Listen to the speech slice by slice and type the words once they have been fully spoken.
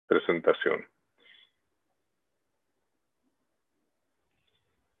presentación.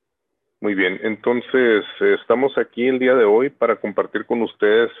 Muy bien, entonces estamos aquí el día de hoy para compartir con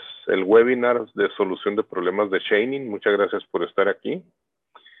ustedes el webinar de solución de problemas de chaining. Muchas gracias por estar aquí.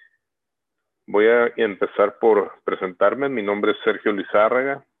 Voy a empezar por presentarme. Mi nombre es Sergio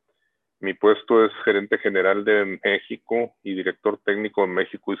Lizárraga. Mi puesto es gerente general de México y director técnico en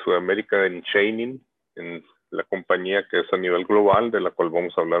México y Sudamérica en chaining, en la compañía que es a nivel global, de la cual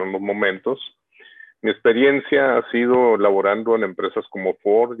vamos a hablar en unos momentos. Mi experiencia ha sido laborando en empresas como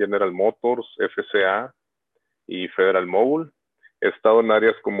Ford, General Motors, FCA y Federal Mogul. He estado en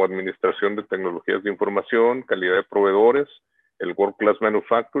áreas como administración de tecnologías de información, calidad de proveedores, el World Class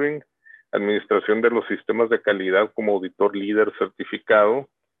Manufacturing, administración de los sistemas de calidad como auditor líder certificado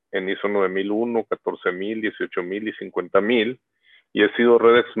en ISO 9001, 14000, 18000 y 50000. Y he sido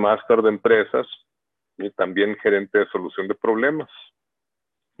Redex Master de empresas y también gerente de solución de problemas.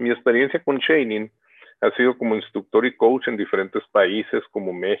 Mi experiencia con chaining ha sido como instructor y coach en diferentes países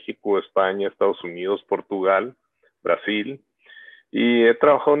como México, España, Estados Unidos, Portugal, Brasil. Y he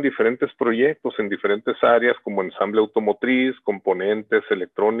trabajado en diferentes proyectos, en diferentes áreas como ensamble automotriz, componentes,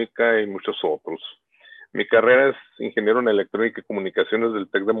 electrónica y muchos otros. Mi carrera es ingeniero en electrónica y comunicaciones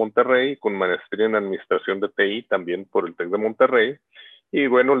del TEC de Monterrey, con maestría en administración de TI también por el TEC de Monterrey. Y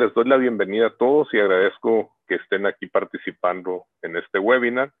bueno, les doy la bienvenida a todos y agradezco que estén aquí participando en este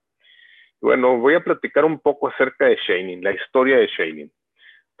webinar. Bueno, voy a platicar un poco acerca de chaining, la historia de chaining.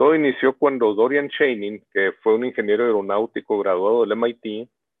 Todo inició cuando Dorian Chaining, que fue un ingeniero aeronáutico graduado del MIT,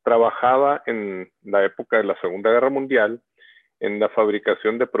 trabajaba en la época de la Segunda Guerra Mundial en la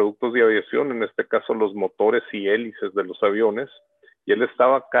fabricación de productos de aviación, en este caso los motores y hélices de los aviones, y él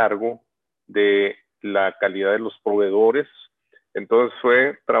estaba a cargo de la calidad de los proveedores. Entonces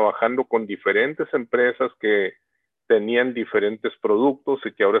fue trabajando con diferentes empresas que tenían diferentes productos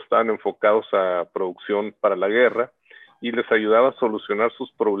y que ahora estaban enfocados a producción para la guerra, y les ayudaba a solucionar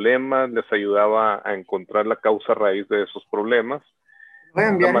sus problemas, les ayudaba a encontrar la causa raíz de esos problemas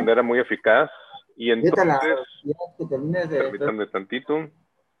de una manera muy eficaz. Y entonces, permítanme tantito.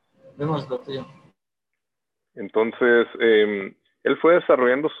 Vemos lo tuyo. Entonces, él fue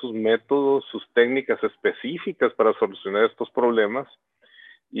desarrollando sus métodos, sus técnicas específicas para solucionar estos problemas.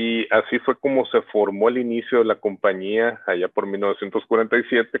 Y así fue como se formó el inicio de la compañía allá por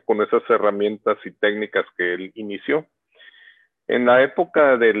 1947 con esas herramientas y técnicas que él inició. En la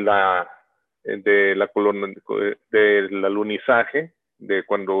época del alunizaje, de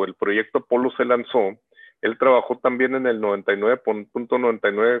cuando el proyecto Apolo se lanzó, él trabajó también en el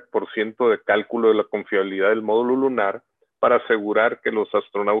 99.99% de cálculo de la confiabilidad del módulo lunar para asegurar que los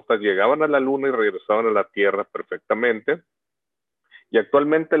astronautas llegaban a la Luna y regresaban a la Tierra perfectamente. Y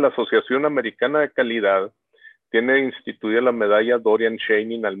actualmente la Asociación Americana de Calidad tiene instituida la medalla Dorian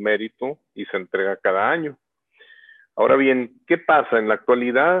Chaining al mérito y se entrega cada año. Ahora bien, ¿qué pasa? En la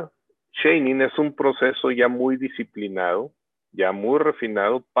actualidad, chaining es un proceso ya muy disciplinado, ya muy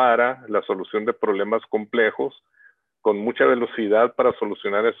refinado para la solución de problemas complejos, con mucha velocidad para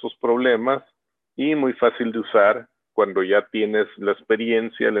solucionar esos problemas y muy fácil de usar cuando ya tienes la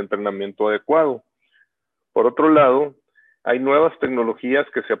experiencia, el entrenamiento adecuado. Por otro lado, hay nuevas tecnologías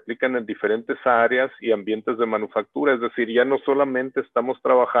que se aplican en diferentes áreas y ambientes de manufactura, es decir, ya no solamente estamos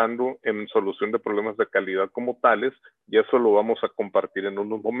trabajando en solución de problemas de calidad como tales, y eso lo vamos a compartir en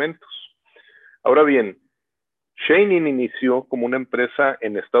unos momentos. Ahora bien, chaining inició como una empresa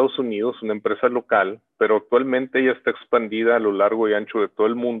en Estados Unidos, una empresa local, pero actualmente ya está expandida a lo largo y ancho de todo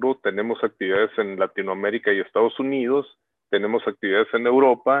el mundo. Tenemos actividades en Latinoamérica y Estados Unidos, tenemos actividades en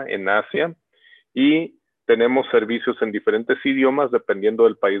Europa, en Asia, y tenemos servicios en diferentes idiomas dependiendo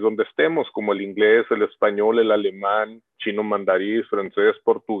del país donde estemos, como el inglés, el español, el alemán, chino mandarín, francés,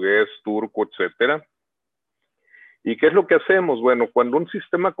 portugués, turco, etcétera. ¿Y qué es lo que hacemos? Bueno, cuando un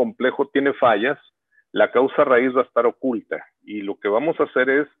sistema complejo tiene fallas, la causa raíz va a estar oculta, y lo que vamos a hacer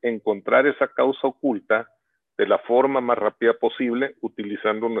es encontrar esa causa oculta de la forma más rápida posible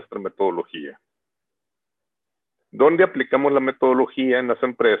utilizando nuestra metodología. ¿Dónde aplicamos la metodología en las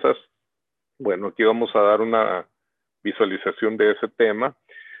empresas? Bueno, aquí vamos a dar una visualización de ese tema.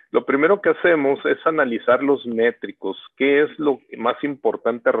 Lo primero que hacemos es analizar los métricos. ¿Qué es lo más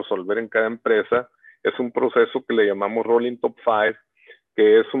importante a resolver en cada empresa? Es un proceso que le llamamos Rolling Top 5,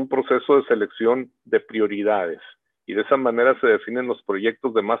 que es un proceso de selección de prioridades. Y de esa manera se definen los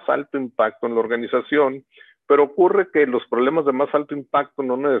proyectos de más alto impacto en la organización, pero ocurre que los problemas de más alto impacto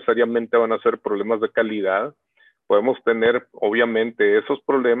no necesariamente van a ser problemas de calidad. Podemos tener, obviamente, esos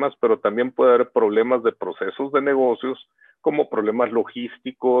problemas, pero también puede haber problemas de procesos de negocios, como problemas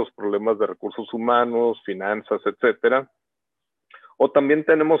logísticos, problemas de recursos humanos, finanzas, etcétera. O también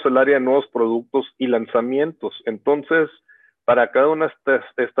tenemos el área de nuevos productos y lanzamientos. Entonces, para cada una de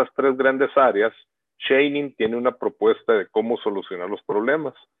estas tres grandes áreas, Chaining tiene una propuesta de cómo solucionar los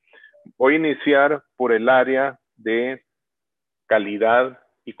problemas. Voy a iniciar por el área de calidad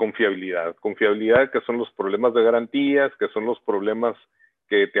y confiabilidad. Confiabilidad, que son los problemas de garantías, que son los problemas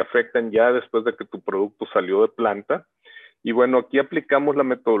que te afectan ya después de que tu producto salió de planta. Y bueno, aquí aplicamos la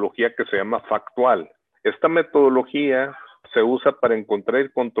metodología que se llama factual. Esta metodología se usa para encontrar y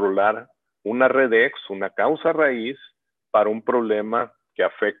controlar una redex, una causa raíz, para un problema que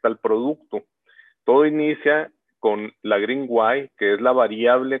afecta al producto. Todo inicia con la green Y, que es la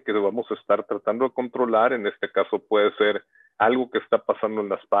variable que vamos a estar tratando de controlar. En este caso puede ser algo que está pasando en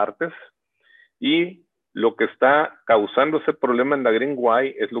las partes. Y lo que está causando ese problema en la green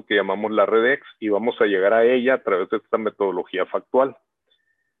Y es lo que llamamos la redex, y vamos a llegar a ella a través de esta metodología factual.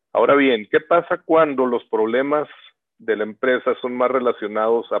 Ahora bien, ¿qué pasa cuando los problemas de la empresa son más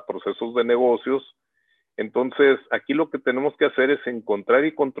relacionados a procesos de negocios? Entonces, aquí lo que tenemos que hacer es encontrar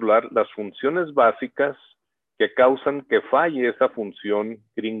y controlar las funciones básicas que causan que falle esa función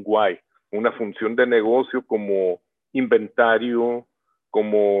green Y, una función de negocio como inventario,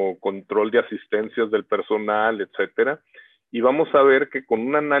 como control de asistencias del personal, etcétera. Y vamos a ver que con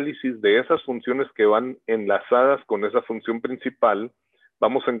un análisis de esas funciones que van enlazadas con esa función principal,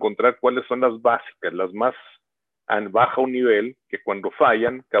 vamos a encontrar cuáles son las básicas, las más a bajo nivel, que cuando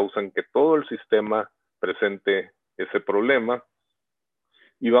fallan causan que todo el sistema presente ese problema,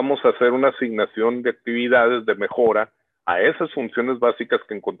 y vamos a hacer una asignación de actividades de mejora a esas funciones básicas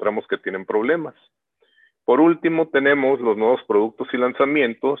que encontramos que tienen problemas. Por último, tenemos los nuevos productos y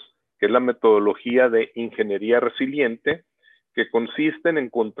lanzamientos, que es la metodología de ingeniería resiliente, que consiste en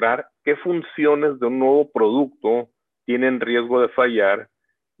encontrar qué funciones de un nuevo producto tienen riesgo de fallar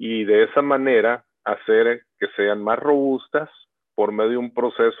y de esa manera hacer que sean más robustas por medio de un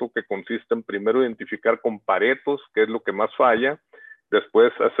proceso que consiste en primero identificar con paretos qué es lo que más falla,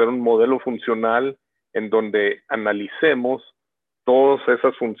 después hacer un modelo funcional en donde analicemos todas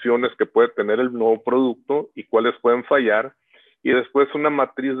esas funciones que puede tener el nuevo producto y cuáles pueden fallar, y después una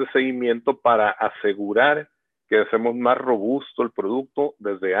matriz de seguimiento para asegurar que hacemos más robusto el producto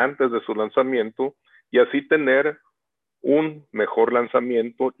desde antes de su lanzamiento y así tener un mejor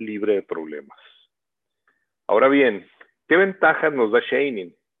lanzamiento libre de problemas. Ahora bien, ¿qué ventajas nos da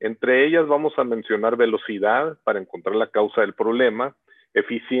Chaining? Entre ellas vamos a mencionar velocidad para encontrar la causa del problema,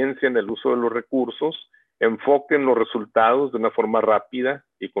 eficiencia en el uso de los recursos, enfoque en los resultados de una forma rápida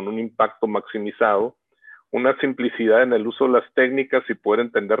y con un impacto maximizado, una simplicidad en el uso de las técnicas y poder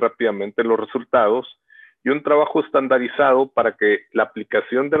entender rápidamente los resultados, y un trabajo estandarizado para que la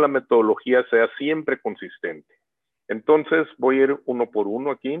aplicación de la metodología sea siempre consistente. Entonces, voy a ir uno por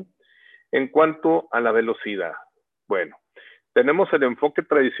uno aquí. En cuanto a la velocidad, bueno, tenemos el enfoque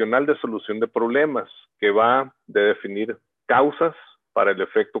tradicional de solución de problemas, que va de definir causas para el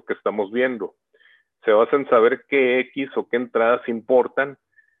efecto que estamos viendo. Se basa en saber qué X o qué entradas importan,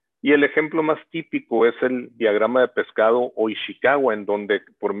 y el ejemplo más típico es el diagrama de pescado o Ishikawa, en donde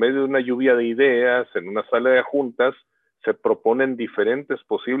por medio de una lluvia de ideas en una sala de juntas se proponen diferentes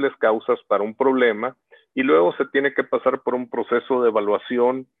posibles causas para un problema, y luego se tiene que pasar por un proceso de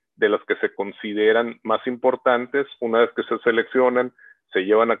evaluación de las que se consideran más importantes. Una vez que se seleccionan, se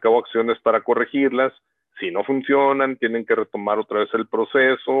llevan a cabo acciones para corregirlas. Si no funcionan, tienen que retomar otra vez el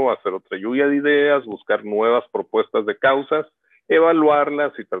proceso, hacer otra lluvia de ideas, buscar nuevas propuestas de causas,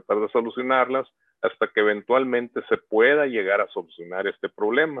 evaluarlas y tratar de solucionarlas hasta que eventualmente se pueda llegar a solucionar este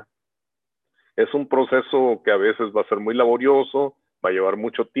problema. Es un proceso que a veces va a ser muy laborioso, va a llevar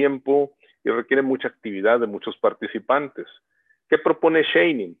mucho tiempo y requiere mucha actividad de muchos participantes. ¿Qué propone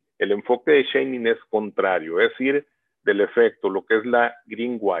Chaining? El enfoque de Chaining es contrario, es ir del efecto, lo que es la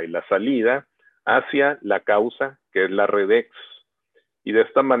green Y, la salida, hacia la causa, que es la redex. Y de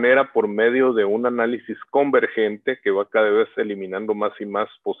esta manera, por medio de un análisis convergente que va cada vez eliminando más y más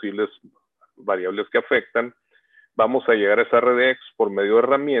posibles variables que afectan, vamos a llegar a esa redex por medio de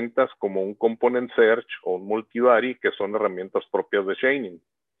herramientas como un component search o un multivary, que son herramientas propias de Chaining.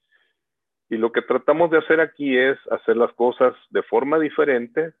 Y lo que tratamos de hacer aquí es hacer las cosas de forma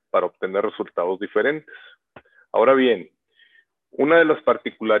diferente para obtener resultados diferentes. Ahora bien, una de las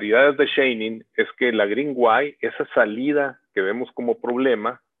particularidades de Chaining es que la green Y, esa salida que vemos como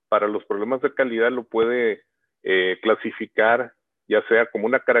problema, para los problemas de calidad lo puede clasificar ya sea como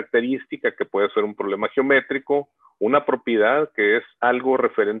una característica que puede ser un problema geométrico, una propiedad que es algo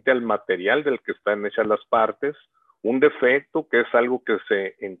referente al material del que están hechas las partes, un defecto que es algo que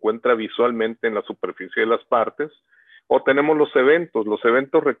se encuentra visualmente en la superficie de las partes, o tenemos los eventos. Los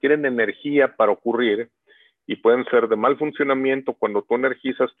eventos requieren energía para ocurrir y pueden ser de mal funcionamiento cuando tú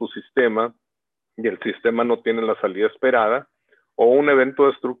energizas tu sistema y el sistema no tiene la salida esperada, o un evento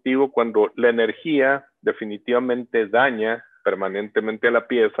destructivo cuando la energía definitivamente daña permanentemente a la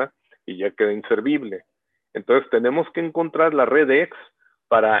pieza y ya queda inservible. Entonces tenemos que encontrar la red X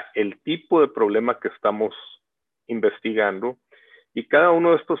para el tipo de problema que estamos investigando, y cada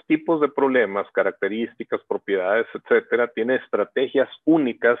uno de estos tipos de problemas, características, propiedades, etcétera, tiene estrategias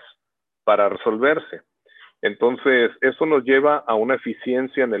únicas para resolverse. Entonces, eso nos lleva a una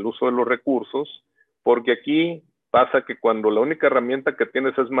eficiencia en el uso de los recursos, porque aquí pasa que cuando la única herramienta que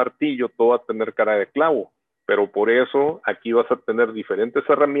tienes es martillo, todo va a tener cara de clavo, pero por eso aquí vas a tener diferentes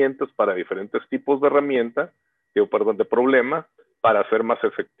herramientas para diferentes tipos de herramienta, de problema, para ser más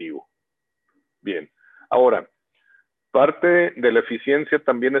efectivo. Bien, ahora, parte de la eficiencia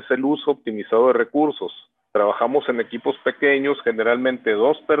también es el uso optimizado de recursos. Trabajamos en equipos pequeños, generalmente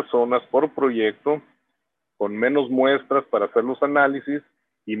 2 personas por proyecto, con menos muestras para hacer los análisis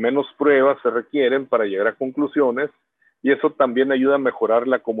y menos pruebas se requieren para llegar a conclusiones, y eso también ayuda a mejorar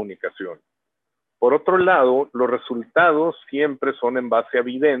la comunicación. Por otro lado, los resultados siempre son en base a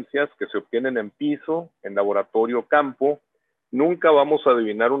evidencias que se obtienen en piso, en laboratorio, campo. Nunca vamos a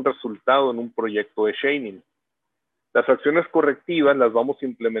adivinar un resultado en un proyecto de Shining. Las acciones correctivas las vamos a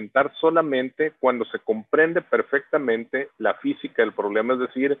implementar solamente cuando se comprende perfectamente la física del problema, es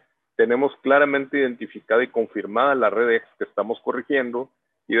decir, tenemos claramente identificada y confirmada la red X que estamos corrigiendo,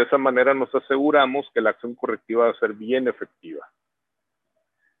 y de esa manera nos aseguramos que la acción correctiva va a ser bien efectiva.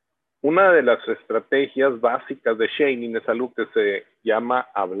 Una de las estrategias básicas de Shining es algo que se llama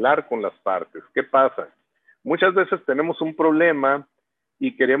hablar con las partes. ¿Qué pasa? Muchas veces tenemos un problema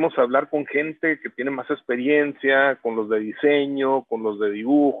y queremos hablar con gente que tiene más experiencia, con los de diseño, con los de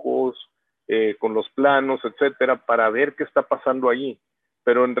dibujos, con los planos, etcétera, para ver qué está pasando allí.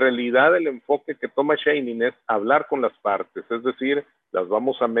 Pero en realidad el enfoque que toma Shining es hablar con las partes, es decir, las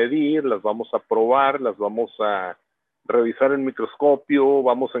vamos a medir, las vamos a probar, las vamos a revisar en microscopio,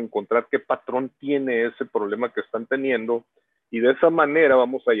 vamos a encontrar qué patrón tiene ese problema que están teniendo, y de esa manera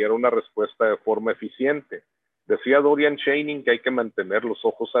vamos a llegar a una respuesta de forma eficiente. Decía Dorian Shining que hay que mantener los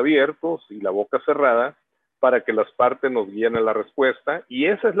ojos abiertos y la boca cerrada para que las partes nos guíen a la respuesta, y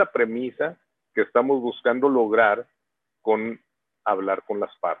esa es la premisa que estamos buscando lograr con hablar con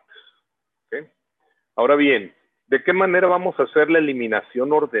las partes. ¿Okay? Ahora bien, ¿de qué manera vamos a hacer la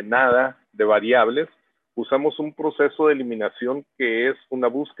eliminación ordenada de variables? Usamos un proceso de eliminación que es una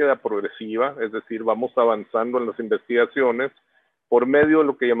búsqueda progresiva, es decir, vamos avanzando en las investigaciones por medio de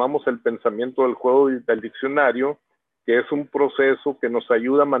lo que llamamos el pensamiento del juego del diccionario, que es un proceso que nos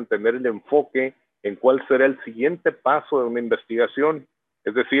ayuda a mantener el enfoque en cuál será el siguiente paso de una investigación.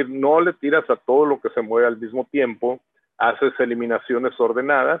 Es decir, no le tiras a todo lo que se mueve al mismo tiempo, haces eliminaciones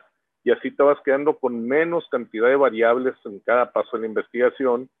ordenadas y así te vas quedando con menos cantidad de variables en cada paso de la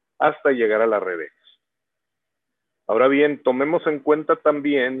investigación hasta llegar a la red X. Ahora bien, tomemos en cuenta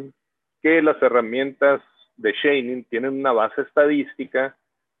también que las herramientas de Shining tienen una base estadística,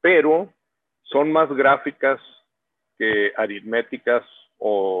 pero son más gráficas que aritméticas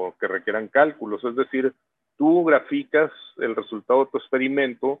o que requieran cálculos. Es decir, tú graficas el resultado de tu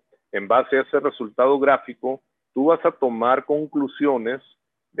experimento, en base a ese resultado gráfico, tú vas a tomar conclusiones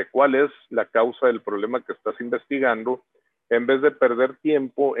de cuál es la causa del problema que estás investigando, en vez de perder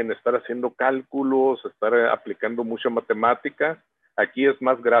tiempo en estar haciendo cálculos, estar aplicando mucha matemática. Aquí es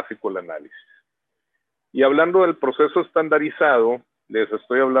más gráfico el análisis. Y hablando del proceso estandarizado, les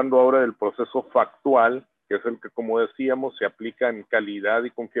estoy hablando ahora del proceso factual, que es el que, como decíamos, se aplica en calidad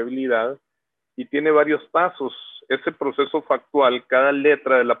y confiabilidad, y tiene varios pasos. Ese proceso factual, cada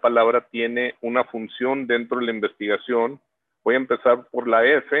letra de la palabra tiene una función dentro de la investigación. Voy a empezar por la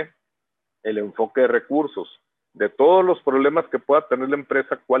F, el enfoque de recursos. De todos los problemas que pueda tener la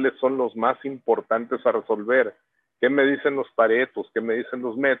empresa, ¿cuáles son los más importantes a resolver? ¿Qué me dicen los paretos? ¿Qué me dicen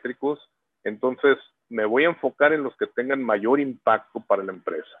los métricos? Entonces, me voy a enfocar en los que tengan mayor impacto para la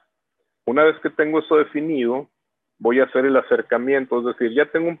empresa. Una vez que tengo eso definido, voy a hacer el acercamiento, es decir, ya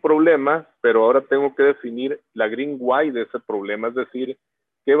tengo un problema, pero ahora tengo que definir la green why de ese problema, es decir,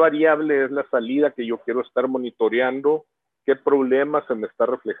 qué variable es la salida que yo quiero estar monitoreando, qué problema se me está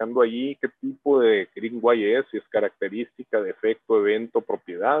reflejando allí, qué tipo de green why es, si es característica, defecto, evento,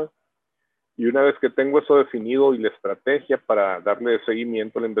 propiedad. Y una vez que tengo eso definido y la estrategia para darle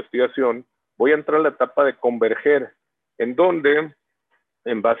seguimiento a la investigación, voy a entrar a la etapa de converger, en donde,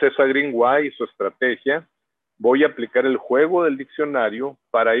 en base a esa green why y su estrategia, voy a aplicar el juego del diccionario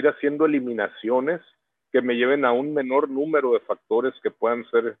para ir haciendo eliminaciones que me lleven a un menor número de factores que puedan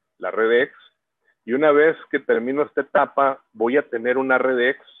ser la red X. Y una vez que termino esta etapa, voy a tener una red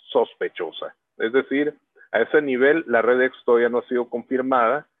X sospechosa. Es decir, A ese nivel, la red X todavía no ha sido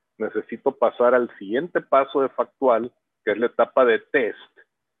confirmada. Necesito pasar al siguiente paso de factual, que es la etapa de test,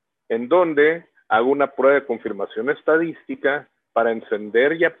 en donde hago una prueba de confirmación estadística para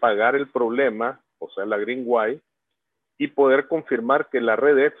encender y apagar el problema, o sea, la green Y, y poder confirmar que la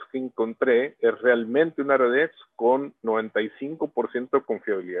red X que encontré es realmente una red X con 95% de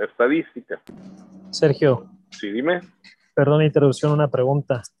confiabilidad estadística. Sergio. Sí, dime. Perdón la interrupción, una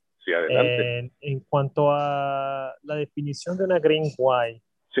pregunta. Sí, adelante. En cuanto a la definición de una green Y,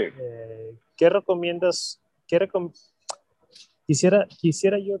 sí. ¿Qué recomiendas? Quisiera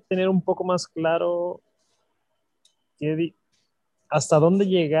yo tener un poco más claro hasta dónde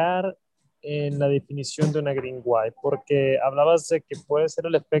llegar en la definición de una green Y, porque hablabas de que puede ser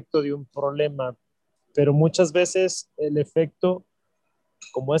el efecto de un problema, pero muchas veces el efecto,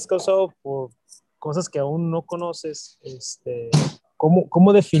 como es causado por cosas que aún no conoces,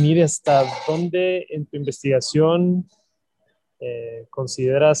 ¿cómo definir hasta dónde en tu investigación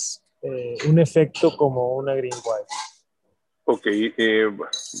consideras un efecto como una green Y? Ok,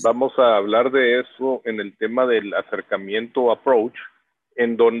 vamos a hablar de eso en el tema del acercamiento approach,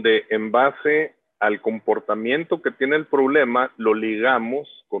 en donde en base al comportamiento que tiene el problema, lo ligamos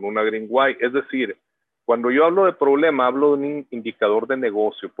con una green Y. Es decir, cuando yo hablo de problema, hablo de un indicador de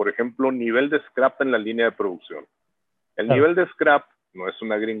negocio. Por ejemplo, nivel de scrap en la línea de producción. El nivel de scrap no es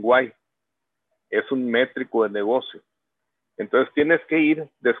una green Y, es un métrico de negocio. Entonces tienes que ir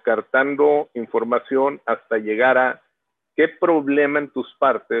descartando información hasta llegar a qué problema en tus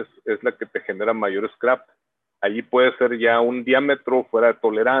partes es la que te genera mayor scrap. Allí puede ser ya un diámetro fuera de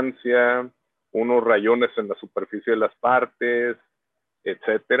tolerancia, unos rayones en la superficie de las partes,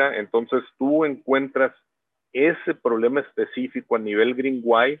 etcétera. Entonces tú encuentras ese problema específico a nivel green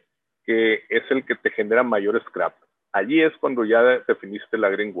Y que es el que te genera mayor scrap. Allí es cuando ya definiste la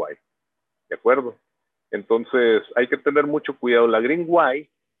green Y. ¿De acuerdo? Entonces hay que tener mucho cuidado. La green Y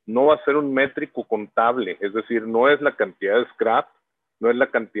no va a ser un métrico contable, es decir, no es la cantidad de scrap, no es la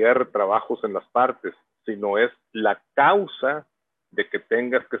cantidad de retrabajos en las partes, sino es la causa de que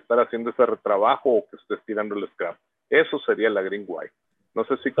tengas que estar haciendo ese retrabajo o que estés tirando el scrap. Eso sería la green Y. No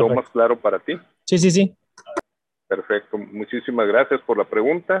sé si quedó más claro para ti. Sí. Perfecto. Muchísimas gracias por la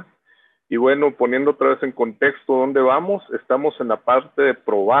pregunta. Y bueno, poniendo otra vez en contexto dónde vamos, estamos en la parte de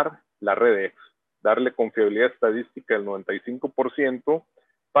probar la red X, darle confiabilidad estadística del 95%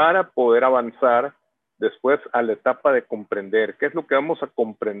 para poder avanzar después a la etapa de comprender. ¿Qué es lo que vamos a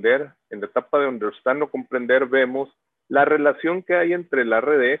comprender? En la etapa de understand o comprender vemos la relación que hay entre la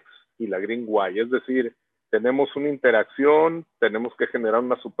red X y la green Y. Es decir, tenemos una interacción, tenemos que generar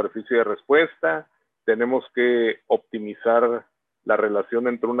una superficie de respuesta, tenemos que optimizar la relación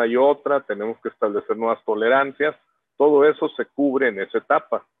entre una y otra, tenemos que establecer nuevas tolerancias, todo eso se cubre en esa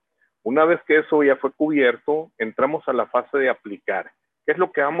etapa. Una vez que eso ya fue cubierto, entramos a la fase de aplicar. ¿Qué es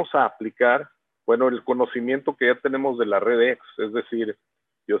lo que vamos a aplicar? Bueno, el conocimiento que ya tenemos de la red X, es decir,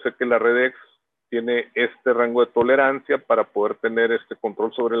 yo sé que la red X tiene este rango de tolerancia para poder tener este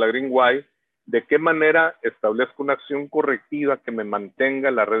control sobre la green Y. ¿De qué manera establezco una acción correctiva que me mantenga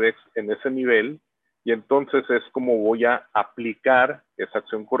la red X en ese nivel? Y entonces es como voy a aplicar esa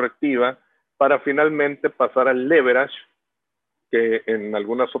acción correctiva para finalmente pasar al leverage, que en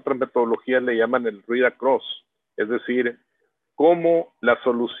algunas otras metodologías le llaman el read across. Es decir, cómo la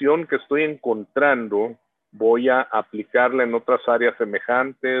solución que estoy encontrando voy a aplicarla en otras áreas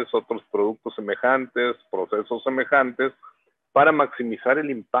semejantes, otros productos semejantes, procesos semejantes, para maximizar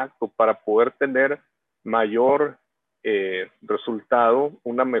el impacto, para poder tener mayor resultado,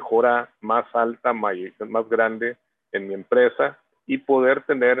 una mejora más alta, más grande en mi empresa y poder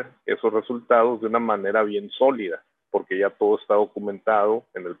tener esos resultados de una manera bien sólida, porque ya todo está documentado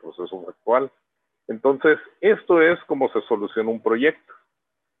en el proceso actual. Entonces, esto es como se soluciona un proyecto.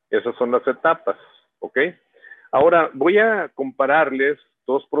 Esas son las etapas, ¿ok? Ahora, voy a compararles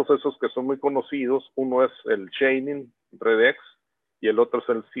dos procesos que son muy conocidos. Uno es el Chaining, Red X, y el otro es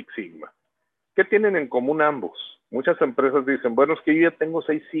el Six Sigma. ¿Qué tienen en común ambos? Muchas empresas dicen, bueno, es que yo ya tengo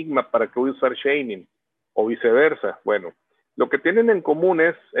 6 Sigma, ¿para qué voy a usar Chaining? O viceversa. Bueno, lo que tienen en común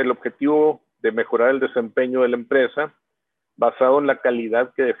es el objetivo de mejorar el desempeño de la empresa basado en la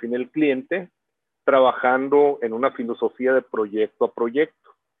calidad que define el cliente, trabajando en una filosofía de proyecto a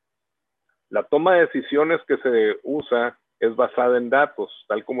proyecto. La toma de decisiones que se usa es basada en datos,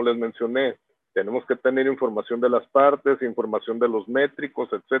 tal como les mencioné. Tenemos que tener información de las partes, información de los métricos,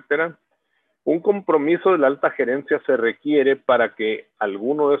 etcétera. Un compromiso de la alta gerencia se requiere para que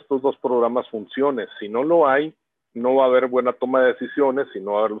alguno de estos dos programas funcione. Si no lo hay, no va a haber buena toma de decisiones y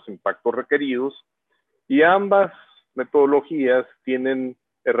no va a haber los impactos requeridos. Y ambas metodologías tienen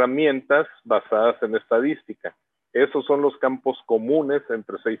herramientas basadas en estadística. Esos son los campos comunes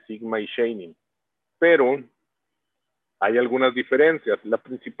entre Six Sigma y Shining. Pero hay algunas diferencias. La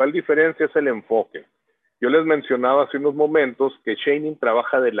principal diferencia es el enfoque. Yo les mencionaba hace unos momentos que Shining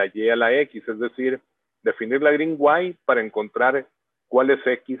trabaja de la Y a la X, es decir, definir la Green Y para encontrar cuáles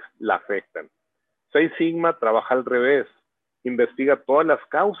X la afectan. Six Sigma trabaja al revés, investiga todas las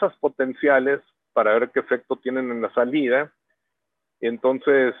causas potenciales para ver qué efecto tienen en la salida.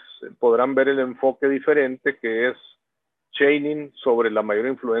 Entonces podrán ver el enfoque diferente que es Shining sobre la mayor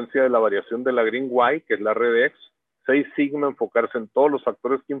influencia de la variación de la Green Y, que es la red X. Six Sigma enfocarse en todos los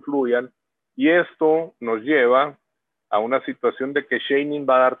factores que influyan, y esto nos lleva a una situación de que Shining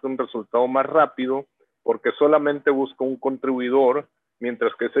va a darte un resultado más rápido porque solamente busca un contribuidor,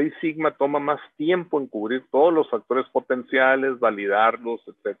 mientras que Six Sigma toma más tiempo en cubrir todos los factores potenciales, validarlos,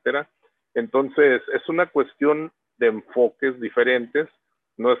 etcétera. Entonces, es una cuestión de enfoques diferentes.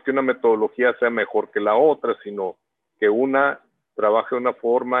 No es que una metodología sea mejor que la otra, sino que una trabaje de una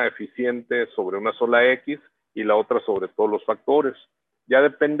forma eficiente sobre una sola X y la otra sobre todos los factores. Ya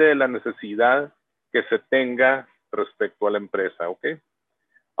depende de la necesidad que se tenga respecto a la empresa, ¿ok?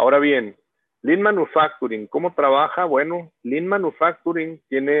 Ahora bien, Lean Manufacturing, ¿cómo trabaja? Bueno, Lean Manufacturing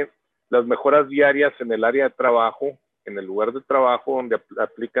tiene las mejoras diarias en el área de trabajo, en el lugar de trabajo, donde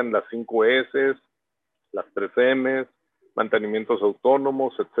aplican las 5 S, las 3 M, mantenimientos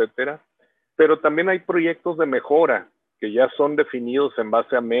autónomos, etcétera. Pero también hay proyectos de mejora que ya son definidos en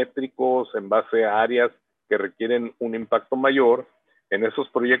base a métricos, en base a áreas que requieren un impacto mayor. En esos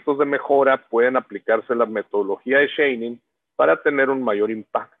proyectos de mejora pueden aplicarse la metodología de Shining para tener un mayor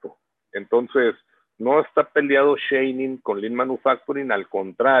impacto. Entonces, no está peleado Shining con Lean Manufacturing, al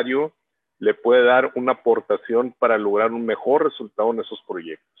contrario, le puede dar una aportación para lograr un mejor resultado en esos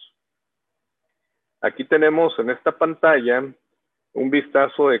proyectos. Aquí tenemos en esta pantalla un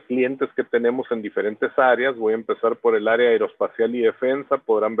vistazo de clientes que tenemos en diferentes áreas. Voy a empezar por el área aeroespacial y defensa.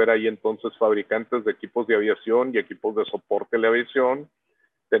 Podrán ver ahí entonces fabricantes de equipos de aviación y equipos de soporte de la aviación.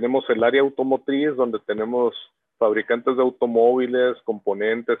 Tenemos el área automotriz, donde tenemos fabricantes de automóviles,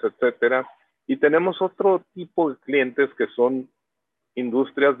 componentes, etcétera. Y tenemos otro tipo de clientes que son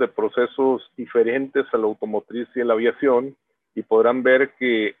industrias de procesos diferentes a la automotriz y a la aviación, y podrán ver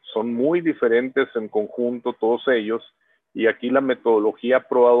que son muy diferentes en conjunto todos ellos. Y aquí la metodología ha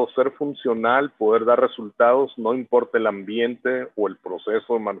probado ser funcional, poder dar resultados, no importa el ambiente o el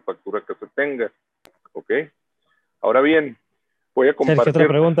proceso de manufactura que se tenga. ¿Ok? Ahora bien, voy a compartir... Sergio, otra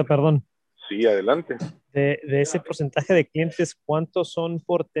pregunta, perdón. Sí, adelante. De ese porcentaje de clientes, ¿cuántos son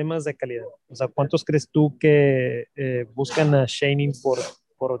por temas de calidad? O sea, ¿cuántos crees tú que buscan a Shining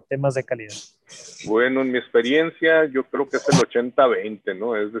por temas de calidad? Bueno, en mi experiencia, yo creo que es el 80-20,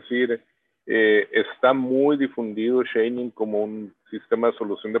 ¿no? Es decir, está muy difundido Shining como un sistema de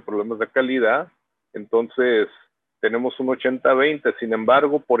solución de problemas de calidad. Entonces, tenemos un 80-20. Sin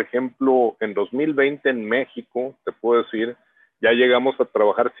embargo, por ejemplo, en 2020 en México, te puedo decir, ya llegamos a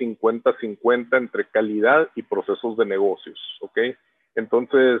trabajar 50-50 entre calidad y procesos de negocios, ¿ok?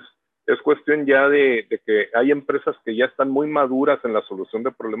 Entonces, es cuestión ya de que hay empresas que ya están muy maduras en la solución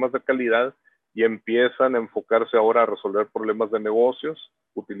de problemas de calidad y empiezan a enfocarse ahora a resolver problemas de negocios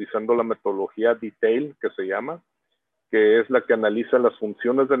utilizando la metodología Detail, que se llama, que es la que analiza las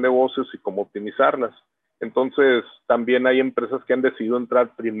funciones de negocios y cómo optimizarlas. Entonces, también hay empresas que han decidido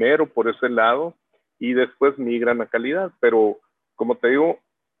entrar primero por ese lado y después migran a calidad. Pero, como te digo,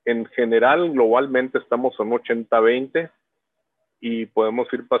 en general, globalmente estamos en 80-20 y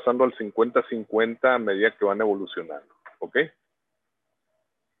podemos ir pasando al 50-50 a medida que van evolucionando. ¿Ok?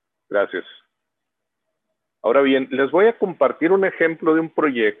 Gracias. Ahora bien, les voy a compartir un ejemplo de un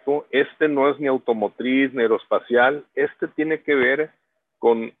proyecto. Este no es ni automotriz ni aeroespacial. Este tiene que ver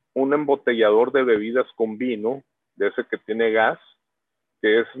con un embotellador de bebidas con vino, de ese que tiene gas,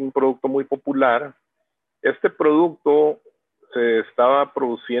 que es un producto muy popular. Este producto se estaba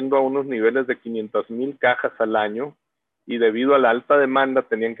produciendo a unos niveles de 500,000 cajas al año y debido a la alta demanda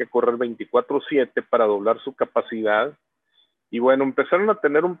tenían que correr 24/7 para doblar su capacidad. Y bueno, empezaron a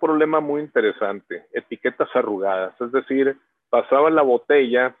tener un problema muy interesante, etiquetas arrugadas, es decir, pasaba la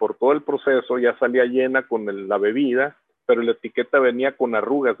botella por todo el proceso, ya salía llena con la bebida, pero la etiqueta venía con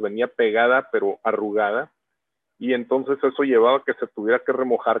arrugas, venía pegada pero arrugada, y entonces eso llevaba a que se tuviera que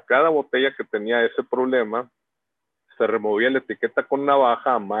remojar cada botella que tenía ese problema, se removía la etiqueta con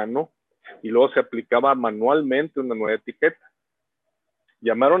navaja a mano, y luego se aplicaba manualmente una nueva etiqueta.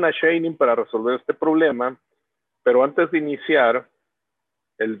 Llamaron a Shining para resolver este problema, pero antes de iniciar,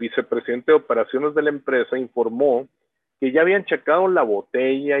 el vicepresidente de operaciones de la empresa informó que ya habían checado la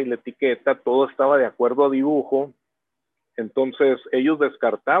botella y la etiqueta, todo estaba de acuerdo a dibujo, Entonces, ellos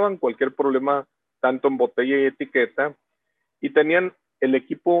descartaban cualquier problema, tanto en botella y etiqueta, y tenían el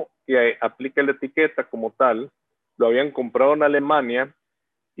equipo que aplica la etiqueta como tal, lo habían comprado en Alemania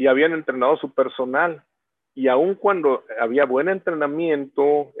y habían entrenado a su personal. Y aun cuando había buen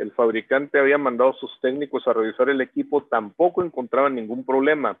entrenamiento, el fabricante había mandado a sus técnicos a revisar el equipo, tampoco encontraban ningún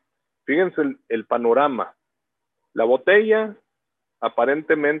problema. Fíjense el panorama. La botella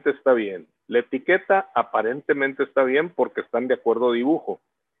aparentemente está bien. La etiqueta aparentemente está bien porque están de acuerdo a dibujo.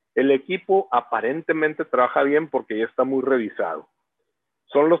 El equipo aparentemente trabaja bien porque ya está muy revisado.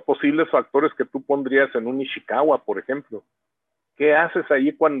 Son los posibles factores que tú pondrías en un Ishikawa, por ejemplo. ¿Qué haces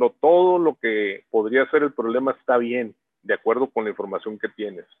ahí cuando todo lo que podría ser el problema está bien, de acuerdo con la información que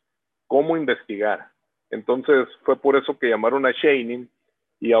tienes? ¿Cómo investigar? Entonces, fue por eso que llamaron a Shining,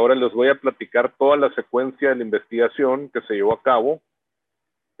 y ahora les voy a platicar toda la secuencia de la investigación que se llevó a cabo.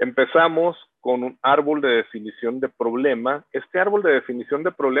 Empezamos con un árbol de definición de problema. Este árbol de definición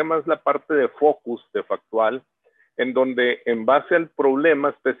de problema es la parte de focus, de factual, en donde en base al problema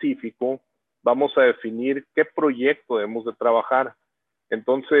específico vamos a definir qué proyecto debemos de trabajar.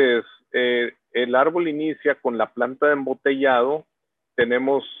 Entonces, el árbol inicia con la planta de embotellado.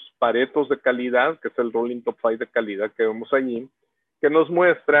 Tenemos paretos de calidad, que es el Rolling Top 5 de calidad que vemos allí, que nos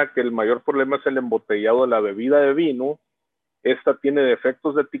muestra que el mayor problema es el embotellado de la bebida de vino. Esta tiene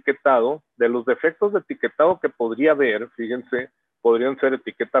defectos de etiquetado. De los defectos de etiquetado que podría haber, fíjense, podrían ser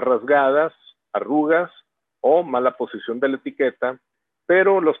etiquetas rasgadas, arrugas o mala posición de la etiqueta,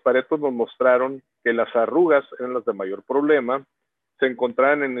 pero los paretos nos mostraron que las arrugas eran las de mayor problema, se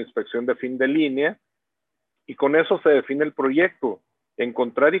encontraban en la inspección de fin de línea, y con eso se define el proyecto: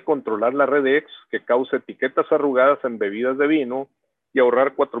 encontrar y controlar la red X que cause etiquetas arrugadas en bebidas de vino y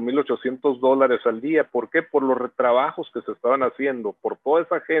ahorrar $4,800 al día. ¿Por qué? Por los retrabajos que se estaban haciendo, por toda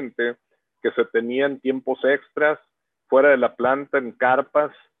esa gente que se tenían tiempos extras fuera de la planta en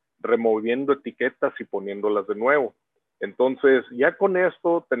carpas, removiendo etiquetas y poniéndolas de nuevo. Entonces, ya con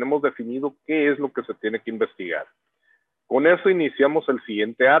esto tenemos definido qué es lo que se tiene que investigar. Con eso iniciamos el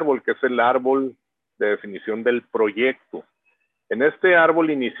siguiente árbol, que es el árbol de definición del proyecto. En este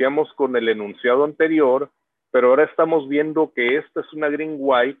árbol iniciamos con el enunciado anterior, pero ahora estamos viendo que esta es una green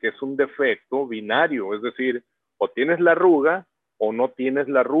Y, que es un defecto binario, es decir, o tienes la arruga o no tienes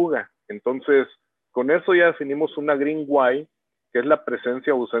la arruga. Entonces, con eso ya definimos una green Y, que es la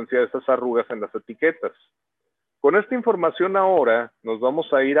presencia o ausencia de esas arrugas en las etiquetas. Con esta información ahora nos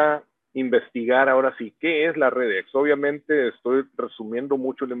vamos a ir a investigar ahora sí qué es la red X. Obviamente estoy resumiendo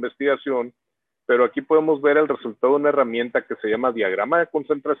mucho la investigación, pero aquí podemos ver el resultado de una herramienta que se llama diagrama de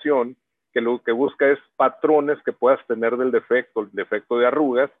concentración, que lo que busca es patrones que puedas tener del defecto, el defecto de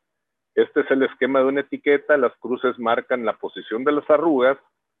arrugas. Este es el esquema de una etiqueta, las cruces marcan la posición de las arrugas.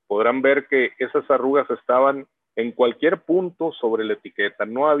 Podrán ver que esas arrugas estaban en cualquier punto sobre la etiqueta,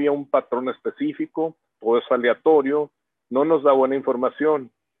 no había un patrón específico, todo es aleatorio, no nos da buena información.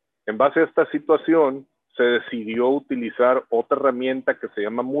 En base a esta situación, se decidió utilizar otra herramienta que se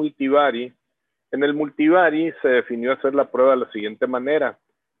llama Multivari. En el Multivari se definió hacer la prueba de la siguiente manera: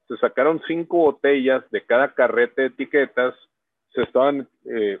 se sacaron 5 botellas de cada carrete de etiquetas, se estaban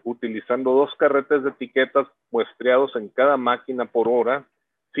utilizando 2 carretes de etiquetas muestreados en cada máquina por hora,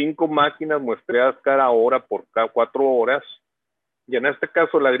 5 máquinas muestreadas cada hora por cada 4 horas, y en este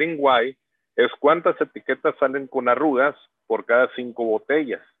caso la Green Y es cuántas etiquetas salen con arrugas por cada 5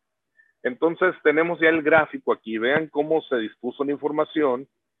 botellas. Entonces tenemos ya el gráfico aquí, vean cómo se dispuso la información,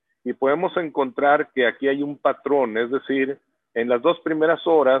 y podemos encontrar que aquí hay un patrón, es decir, en las 2 primeras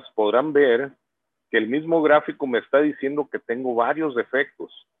horas podrán ver que el mismo gráfico me está diciendo que tengo varios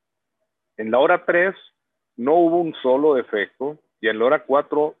defectos. En la hora 3 no hubo un solo defecto, y en la hora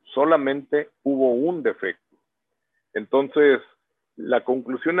 4 solamente hubo un defecto. Entonces, la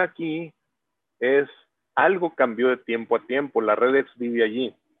conclusión aquí es: algo cambió de tiempo a tiempo, la red X vive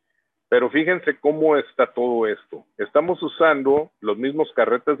allí. Pero fíjense cómo está todo esto. Estamos usando los mismos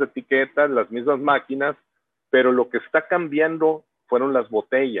carretes de etiquetas, las mismas máquinas, pero lo que está cambiando fueron las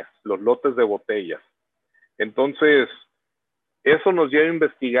botellas, los lotes de botellas. Entonces, eso nos lleva a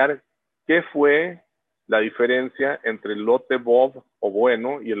investigar qué fue la diferencia entre el lote Bob o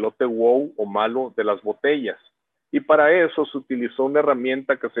bueno y el lote Wow o malo de las botellas. Y para eso se utilizó una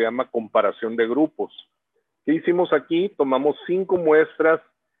herramienta que se llama comparación de grupos. ¿Qué hicimos aquí? Tomamos 5 muestras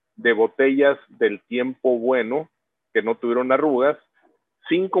de botellas del tiempo bueno que no tuvieron arrugas,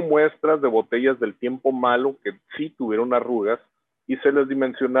 5 muestras de botellas del tiempo malo que sí tuvieron arrugas, y se les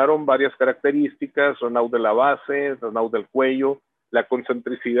dimensionaron varias características: Renault de la base, Renault del cuello, la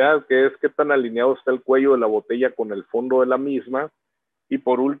concentricidad, que es qué tan alineado está el cuello de la botella con el fondo de la misma, y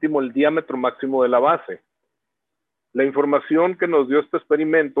por último el diámetro máximo de la base. La información que nos dio este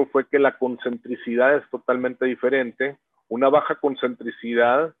experimento fue que la concentricidad es totalmente diferente. Una baja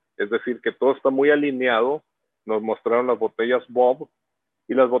concentricidad, es decir, que todo está muy alineado, nos mostraron las botellas Bob,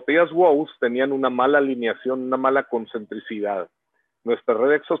 y las botellas Wows tenían una mala alineación, una mala concentricidad. Nuestra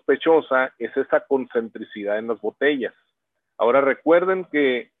red sospechosa es esa concentricidad en las botellas. Ahora recuerden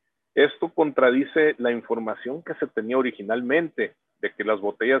que esto contradice la información que se tenía originalmente, de que las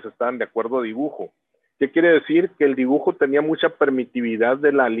botellas estaban de acuerdo a dibujo. ¿Qué quiere decir? Que el dibujo tenía mucha permitividad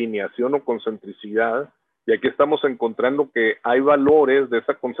de la alineación o concentricidad, y aquí estamos encontrando que hay valores de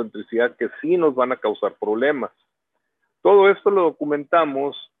esa concentricidad que sí nos van a causar problemas. Todo esto lo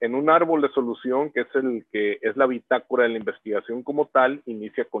documentamos en un árbol de solución que es la bitácora de la investigación como tal.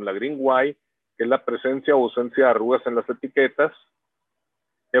 Inicia con la Green Why, que es la presencia o ausencia de arrugas en las etiquetas.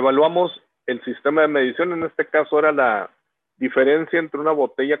 Evaluamos el sistema de medición, en este caso era la diferencia entre una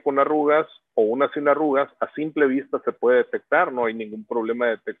botella con arrugas o una sin arrugas. A simple vista se puede detectar, no hay ningún problema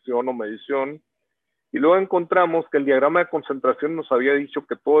de detección o medición. Y luego encontramos que el diagrama de concentración nos había dicho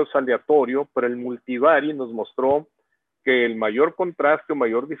que todo es aleatorio, pero el multivari nos mostró que el mayor contraste o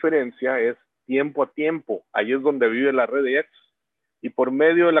mayor diferencia es tiempo a tiempo. Ahí es donde vive la red X. Y por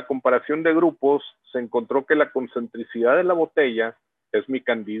medio de la comparación de grupos, se encontró que la concentricidad de la botella es mi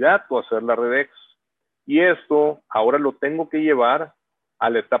candidato a ser la red X. Y esto ahora lo tengo que llevar a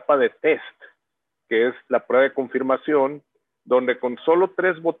la etapa de test, que es la prueba de confirmación, donde con solo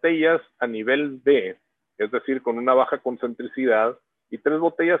 3 botellas a nivel B, es decir, con una baja concentricidad, y 3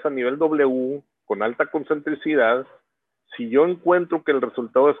 botellas a nivel W con alta concentricidad, si yo encuentro que el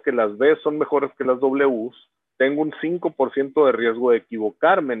resultado es que las B son mejores que las Ws, tengo un 5% de riesgo de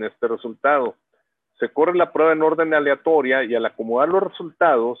equivocarme en este resultado. Se corre la prueba en orden aleatoria y al acomodar los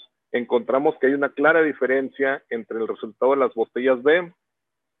resultados, encontramos que hay una clara diferencia entre el resultado de las botellas B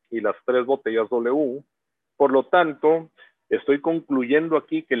y las 3 botellas W. Por lo tanto, estoy concluyendo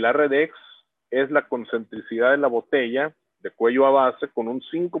aquí que la red X es la concentricidad de la botella de cuello a base con un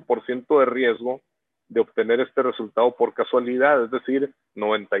 5% de riesgo de obtener este resultado por casualidad, es decir,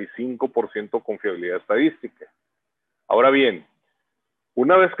 95% confiabilidad estadística. Ahora bien,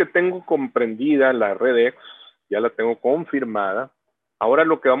 una vez que tengo comprendida la red X, ya la tengo confirmada, ahora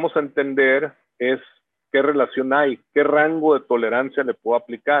lo que vamos a entender es qué relación hay, qué rango de tolerancia le puedo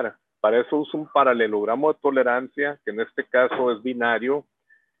aplicar. Para eso uso un paralelogramo de tolerancia, que en este caso es binario.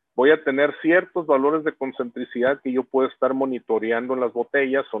 Voy a tener ciertos valores de concentricidad que yo puedo estar monitoreando en las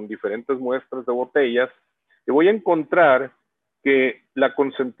botellas, son diferentes muestras de botellas, y voy a encontrar que la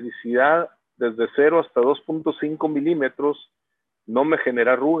concentricidad desde 0 hasta 2.5 milímetros no me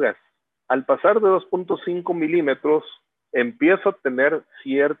genera arrugas. Al pasar de 2.5 milímetros, empiezo a tener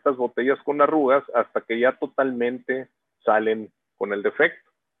ciertas botellas con arrugas hasta que ya totalmente salen con el defecto.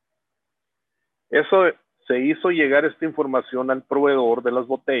 Eso se hizo llegar esta información al proveedor de las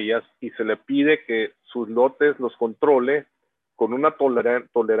botellas y se le pide que sus lotes los controle con una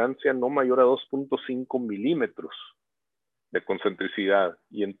tolerancia no mayor a 2.5 milímetros de concentricidad.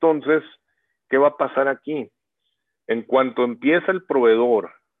 Y entonces, ¿qué va a pasar aquí? En cuanto empieza el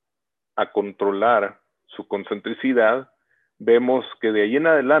proveedor a controlar su concentricidad, vemos que de ahí en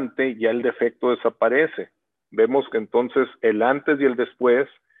adelante ya el defecto desaparece. Vemos que entonces el antes y el después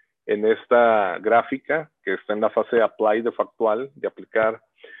en esta gráfica, que está en la fase de apply de factual, de aplicar,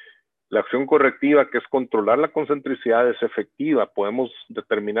 la acción correctiva, que es controlar la concentricidad, es efectiva. Podemos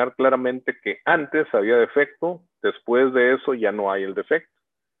determinar claramente que antes había defecto, después de eso ya no hay el defecto.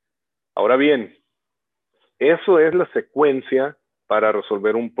 Ahora bien, eso es la secuencia para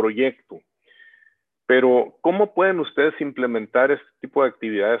resolver un proyecto. Pero, ¿cómo pueden ustedes implementar este tipo de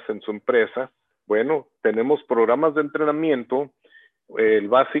actividades en su empresa? Bueno, tenemos programas de entrenamiento, el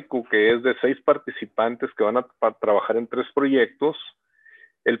básico que es de 6 participantes que van a trabajar en 3 proyectos.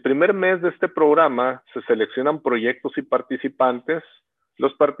 El primer mes de este programa se seleccionan proyectos y participantes.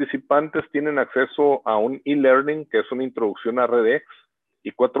 Los participantes tienen acceso a un e-learning, que es una introducción a RedX,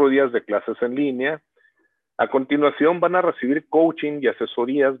 y 4 días de clases en línea. A continuación van a recibir coaching y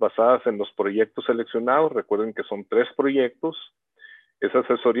asesorías basadas en los proyectos seleccionados. Recuerden que son 3 proyectos. Esa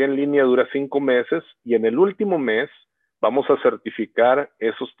asesoría en línea dura 5 meses y en el último mes vamos a certificar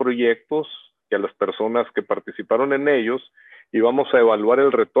esos proyectos y a las personas que participaron en ellos y vamos a evaluar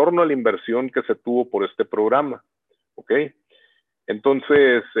el retorno a la inversión que se tuvo por este programa. ¿Ok?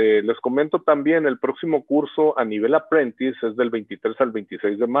 Entonces, les comento también, el próximo curso a nivel Apprentice es del 23 al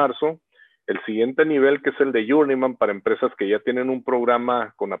 26 de marzo. El siguiente nivel, que es el de Journeyman para empresas que ya tienen un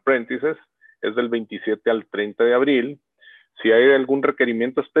programa con Apprentices, es del 27 al 30 de abril. Si hay algún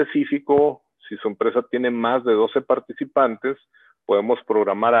requerimiento específico, si su empresa tiene más de 12 participantes, podemos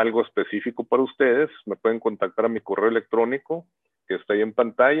programar algo específico para ustedes. Me pueden contactar a mi correo electrónico, que está ahí en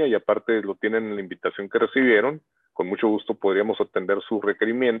pantalla, y aparte lo tienen en la invitación que recibieron. Con mucho gusto podríamos atender su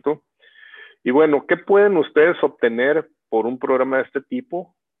requerimiento. Y bueno, ¿qué pueden ustedes obtener por un programa de este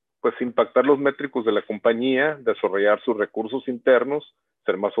tipo? Pues impactar los métricos de la compañía, desarrollar sus recursos internos,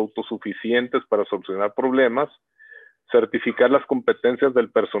 ser más autosuficientes para solucionar problemas, certificar las competencias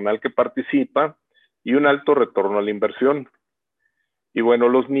del personal que participa y un alto retorno a la inversión. Y bueno,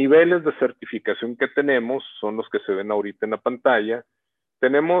 los niveles de certificación que tenemos son los que se ven ahorita en la pantalla.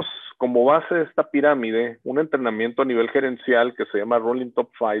 Tenemos como base de esta pirámide un entrenamiento a nivel gerencial que se llama Rolling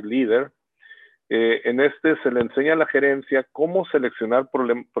Top 5 Leader. En este se le enseña a la gerencia cómo seleccionar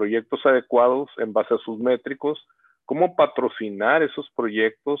proyectos adecuados en base a sus métricos, cómo patrocinar esos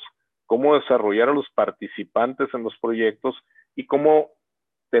proyectos, cómo desarrollar a los participantes en los proyectos y cómo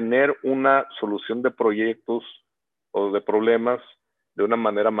tener una solución de proyectos o de problemas de una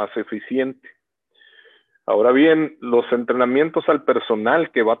manera más eficiente. Ahora bien, los entrenamientos al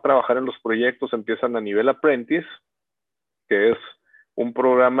personal que va a trabajar en los proyectos empiezan a nivel apprentice, que es un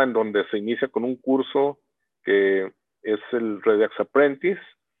programa en donde se inicia con un curso que es el Redex Apprentice,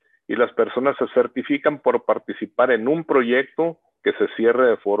 y las personas se certifican por participar en un proyecto que se cierre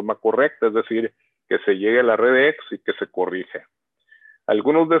de forma correcta, es decir, que se llegue a la Redex y que se corrige.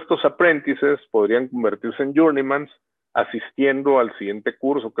 Algunos de estos apprentices podrían convertirse en journeymans asistiendo al siguiente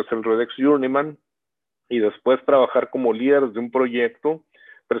curso, que es el Redex Journeyman, y después trabajar como líderes de un proyecto,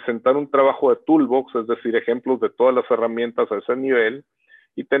 presentar un trabajo de toolbox, es decir, ejemplos de todas las herramientas a ese nivel,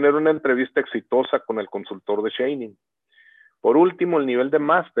 y tener una entrevista exitosa con el consultor de Shining. Por último, el nivel de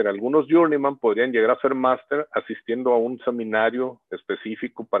máster. Algunos journeyman podrían llegar a ser máster asistiendo a un seminario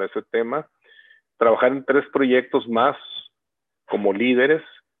específico para ese tema, trabajar en 3 proyectos más como líderes,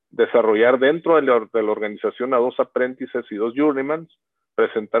 desarrollar dentro de la organización a 2 apprentices y 2 journeymans,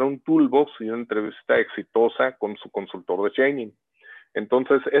 presentar un toolbox y una entrevista exitosa con su consultor de Shining.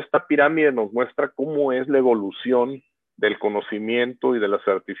 Entonces, esta pirámide nos muestra cómo es la evolución del conocimiento y de la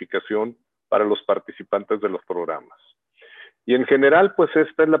certificación para los participantes de los programas. Y en general, pues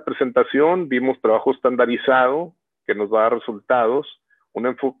esta es la presentación. Vimos trabajo estandarizado que nos va a dar resultados, un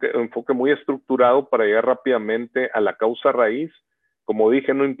enfoque muy estructurado para llegar rápidamente a la causa raíz. Como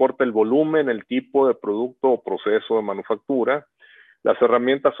dije, no importa el volumen, el tipo de producto o proceso de manufactura. Las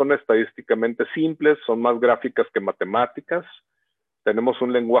herramientas son estadísticamente simples, son más gráficas que matemáticas. Tenemos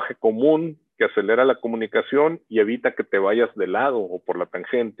un lenguaje común que acelera la comunicación y evita que te vayas de lado o por la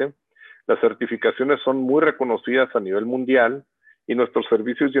tangente. Las certificaciones son muy reconocidas a nivel mundial y nuestros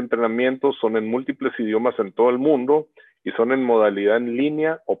servicios y entrenamientos son en múltiples idiomas en todo el mundo y son en modalidad en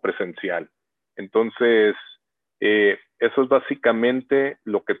línea o presencial. Entonces, eso es básicamente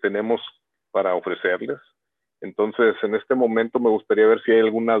lo que tenemos para ofrecerles. Entonces, en este momento me gustaría ver si hay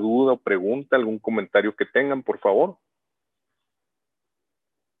alguna duda o pregunta, algún comentario que tengan, por favor.